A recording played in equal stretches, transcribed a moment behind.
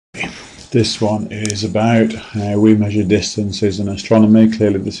This one is about how we measure distances in astronomy.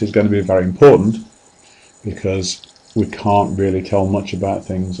 Clearly this is going to be very important because we can't really tell much about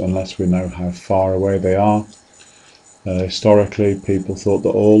things unless we know how far away they are. Historically, people thought that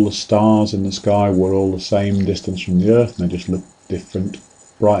all the stars in the sky were all the same distance from the Earth, and they just looked different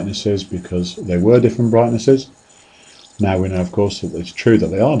brightnesses because they were different brightnesses. Now we know, of course, that it's true that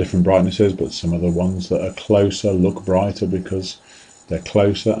they are different brightnesses, but some of the ones that are closer look brighter because they're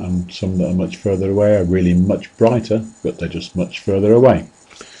closer, and some that are much further away are really much brighter, but they're just much further away.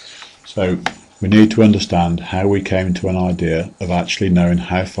 So we need to understand how we came to an idea of actually knowing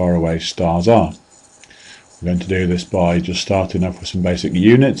how far away stars are. We're going to do this by just starting off with some basic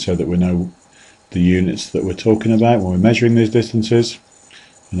units so that we know the units that we're talking about when we're measuring these distances,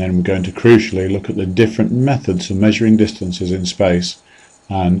 and then we're going to crucially look at the different methods of measuring distances in space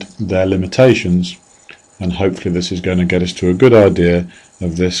and their limitations, and hopefully this is going to get us to a good idea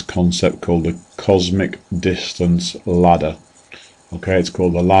of this concept called the cosmic distance ladder. Okay, it's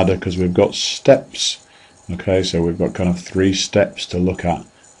called the ladder because we've got steps. Okay, so we've got kind of 3 steps to look at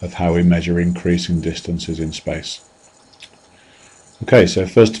of how we measure increasing distances in space. Okay, so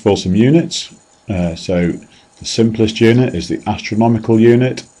first of all, some units. So the simplest unit is the astronomical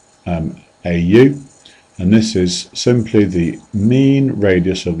unit, AU, and this is simply the mean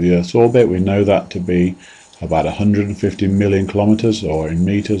radius of the Earth's orbit. We know that to be about 150 million kilometers, or in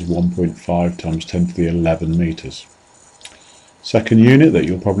meters 1.5 times 10 to the 11 meters. Second unit that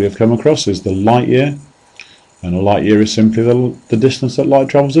you'll probably have come across is the light year, and a light year is simply the distance that light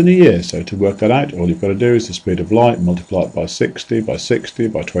travels in a year. So to work that out, all you've got to do is the speed of light, multiply it by 60, by 60,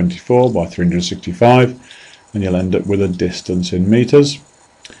 by 24, by 365, and you'll end up with a distance in meters.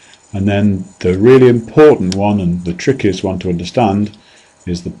 And then the really important one, and the trickiest one to understand,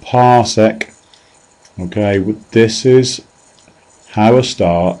 is the parsec. Okay, this is how a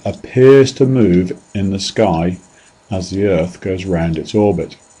star appears to move in the sky as the Earth goes round its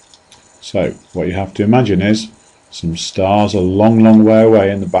orbit. So what you have to imagine is some stars a long way away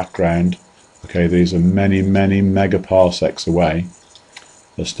in the background. Okay, these are many megaparsecs away.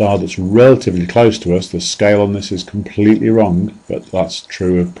 A star that's relatively close to us, the scale on this is completely wrong, but that's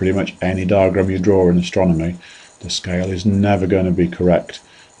true of pretty much any diagram you draw in astronomy. The scale is never going to be correct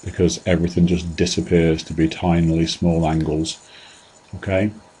because everything just disappears to be tinily small angles.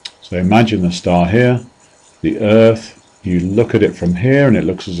 Okay, so imagine the star here, the Earth. You look at it from here and it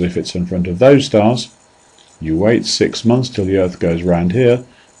looks as if it's in front of those stars. You wait 6 months till the Earth goes round here,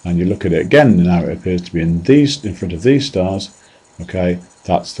 and you look at it again, and now it appears to be in front of these stars. Okay,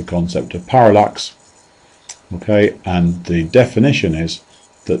 that's the concept of parallax. Okay, and the definition is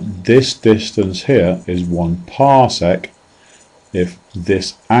that this distance here is 1 parsec if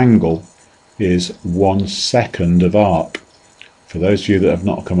this angle is 1 second of arc. For those of you that have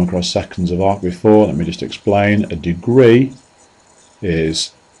not come across seconds of arc before, let me just explain. A degree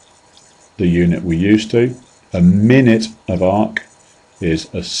is the unit we used to. A minute of arc is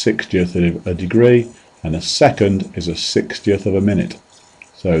a 60th of a degree, and a second is a 60th of a minute.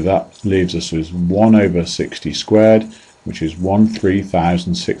 So that leaves us with 1 over 60 squared, which is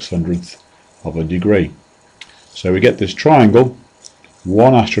 1/3600th of a degree. So we get this triangle,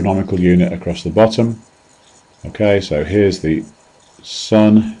 1 astronomical unit across the bottom. Okay, so here's the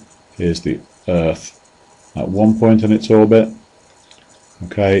Sun, here's the Earth at one point in its orbit.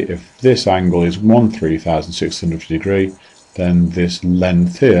 Okay, if this angle is 1/3600th degree, then this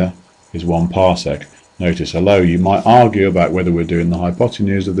length here is 1 parsec. Notice, although you might argue about whether we're doing the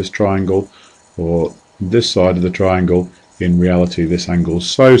hypotenuse of this triangle or this side of the triangle, in reality this angle is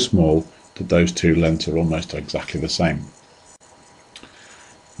so small that those two lengths are almost exactly the same.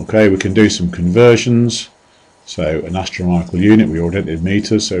 Okay, we can do some conversions. So an astronomical unit, we already did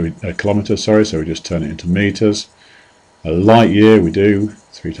meters, so kilometers, sorry, so we just turn it into meters. A light year, we do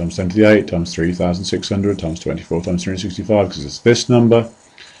 3 times 10 to the 8 times 3600 times 24 times 365 because it's this number.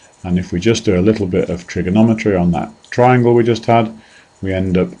 And if we just do a little bit of trigonometry on that triangle we just had, we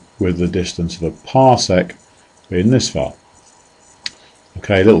end up with the distance of a parsec being this far.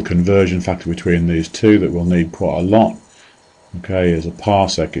 Okay, a little conversion factor between these two that we'll need quite a lot. Okay, as a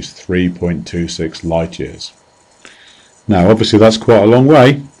parsec is 3.26 light years. Now obviously that's quite a long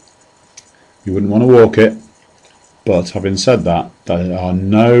way, you wouldn't want to walk it, but having said that, there are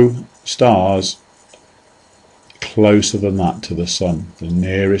no stars closer than that to the Sun. The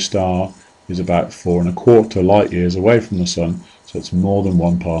nearest star is about 4 1/4 light years away from the Sun, so it's more than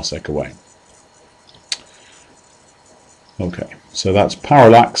 1 parsec away. Okay, so that's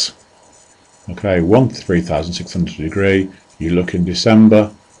parallax. Okay, 1/3600th degree. You look in December,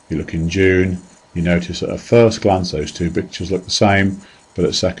 you look in June, you notice at a first glance those two pictures look the same, but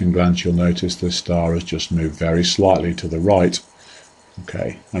at second glance you'll notice this star has just moved very slightly to the right.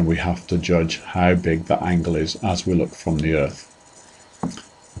 Okay, and we have to judge how big that angle is as we look from the Earth.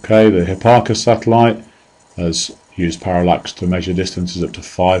 Okay, the Hipparcos satellite has used parallax to measure distances up to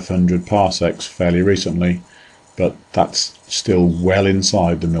 500 parsecs fairly recently, but that's still well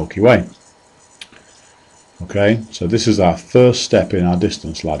inside the Milky Way. Okay, so this is our first step in our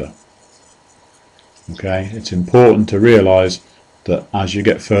distance ladder. Okay, it's important to realise that as you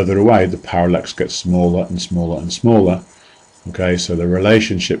get further away, the parallax gets smaller and smaller and smaller. Okay, so the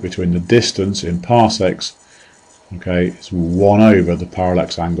relationship between the distance in parsecs, okay, is 1 over the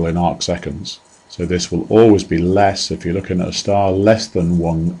parallax angle in arc seconds. So this will always be less, if you're looking at a star, less than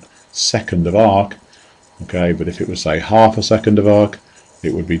 1 second of arc. Okay, but if it was say half a second of arc,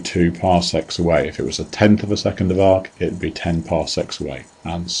 it would be 2 parsecs away. If it was a tenth of a second of arc, it would be 10 parsecs away,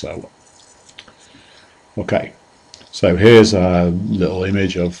 and so on. Okay, so here's a little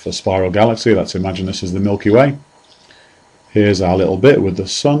image of a spiral galaxy. Let's imagine this is the Milky Way. Here's our little bit with the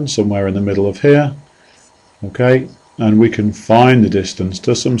sun somewhere in the middle of here. Okay, and we can find the distance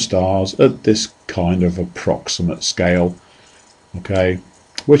to some stars at this kind of approximate scale. Okay,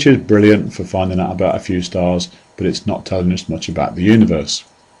 which is brilliant for finding out about a few stars, but it's not telling us much about the universe.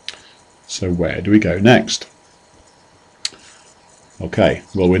 So where do we go next? Okay,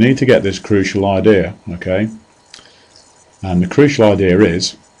 well, we need to get this crucial idea, okay? And the crucial idea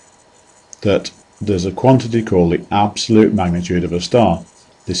is that there's a quantity called the absolute magnitude of a star.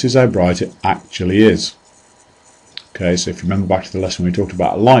 This is how bright it actually is. Okay, so if you remember back to the lesson we talked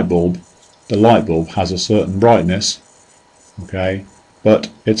about a light bulb, the light bulb has a certain brightness, okay, but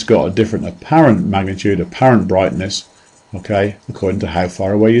it's got a different apparent magnitude, apparent brightness, okay, according to how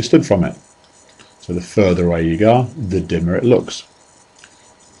far away you stood from it. So the further away you go, the dimmer it looks.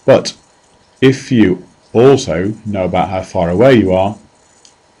 But if you also know about how far away you are,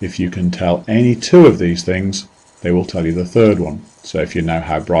 if you can tell any two of these things, they will tell you the third one. So if you know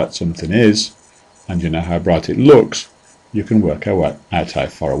how bright something is, and you know how bright it looks, you can work out how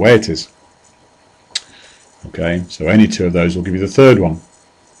far away it is. Okay, so any two of those will give you the third one.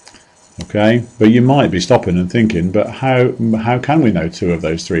 Okay, but you might be stopping and thinking, but how can we know two of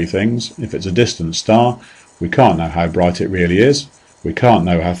those three things? If it's a distant star, we can't know how bright it really is. We can't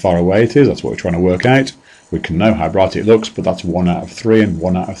know how far away it is. That's what we're trying to work out. We can know how bright it looks, but that's 1 out of 3, and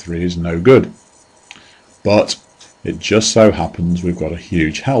 1 out of 3 is no good. But it just so happens we've got a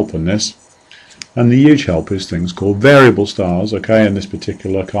huge help in this, and the huge help is things called variable stars. Okay, and this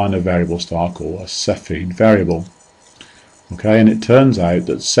particular kind of variable star called a Cepheld variable. Okay, and it turns out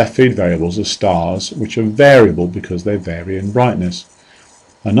that Cepheld variables are stars which are variable because they vary in brightness.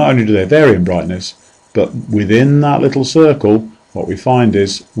 And not only do they vary in brightness, but within that little circle, what we find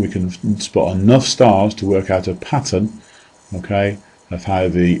is we can spot enough stars to work out a pattern, okay, of how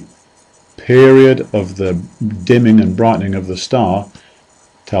the period of the dimming and brightening of the star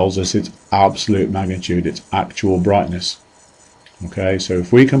tells us its absolute magnitude, its actual brightness. Okay, so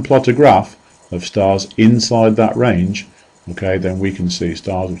if we can plot a graph of stars inside that range, okay, then we can see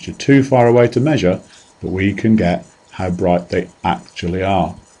stars which are too far away to measure, but we can get how bright they actually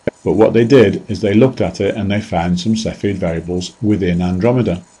are. But what they did is they looked at it and they found some Cepheld variables within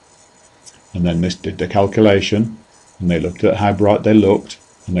Andromeda. And then they did the calculation and they looked at how bright they looked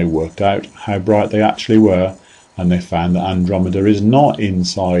and they worked out how bright they actually were, and they found that Andromeda is not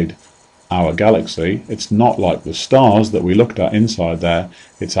inside our galaxy. It's not like the stars that we looked at inside there.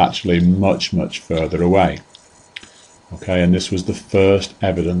 It's actually much, much further away. Okay, and this was the first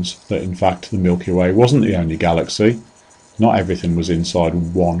evidence that in fact the Milky Way wasn't the only galaxy. Not everything was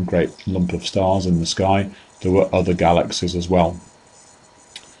inside one great lump of stars in the sky. There were other galaxies as well.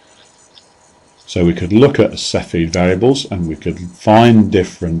 So we could look at Cepheld variables and we could find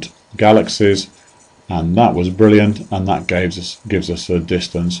different galaxies, and that was brilliant, and that gives us a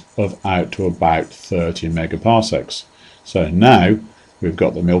distance of out to about 30 megaparsecs. So now we've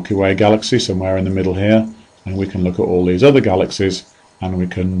got the Milky Way galaxy somewhere in the middle here, and we can look at all these other galaxies and we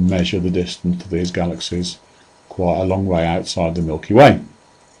can measure the distance to these galaxies quite a long way outside the Milky Way.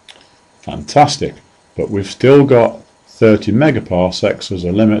 Fantastic, but we've still got 30 megaparsecs as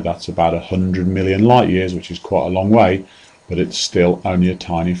a limit. That's about 100 million light years, which is quite a long way, but it's still only a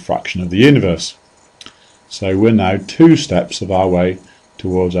tiny fraction of the universe. So we're now 2 steps of our way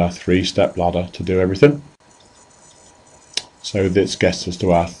towards our 3-step ladder to do everything. So this gets us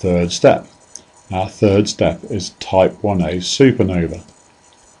to our 3rd step. Our 3rd step is type 1a supernova.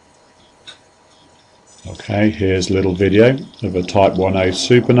 Okay, here's a little video of a type 1a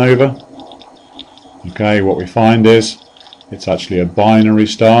supernova. Okay, what we find is it's actually a binary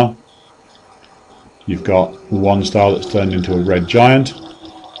star. You've got one star that's turned into a red giant.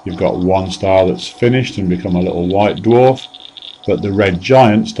 You've got one star that's finished and become a little white dwarf. But the red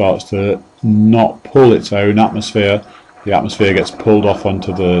giant starts to not pull its own atmosphere. The atmosphere gets pulled off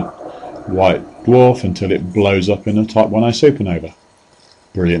onto the white dwarf until it blows up in a Type 1a supernova.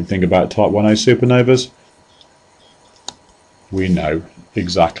 Brilliant thing about Type 1a supernovas, we know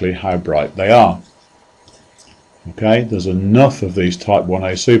exactly how bright they are. Okay, there's enough of these Type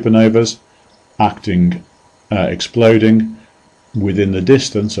 1a supernovas exploding within the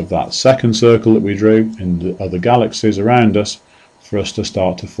distance of that second circle that we drew in the other galaxies around us for us to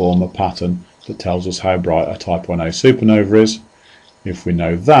start to form a pattern that tells us how bright a Type 1a supernova is. If we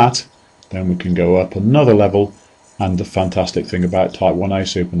know that, then we can go up another level, and the fantastic thing about Type 1a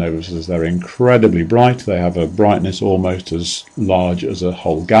supernovas is they're incredibly bright. They have a brightness almost as large as a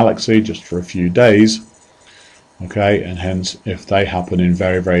whole galaxy just for a few days. Okay, and hence if they happen in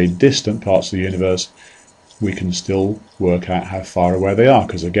very, very distant parts of the universe, we can still work out how far away they are,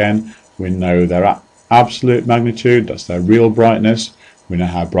 because again, we know their absolute magnitude, that's their real brightness. We know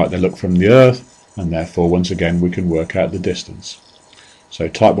how bright they look from the Earth, and therefore once again we can work out the distance. So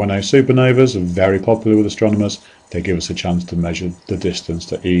Type 1a supernovas are very popular with astronomers. They give us a chance to measure the distance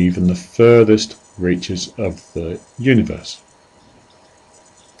to even the furthest reaches of the universe.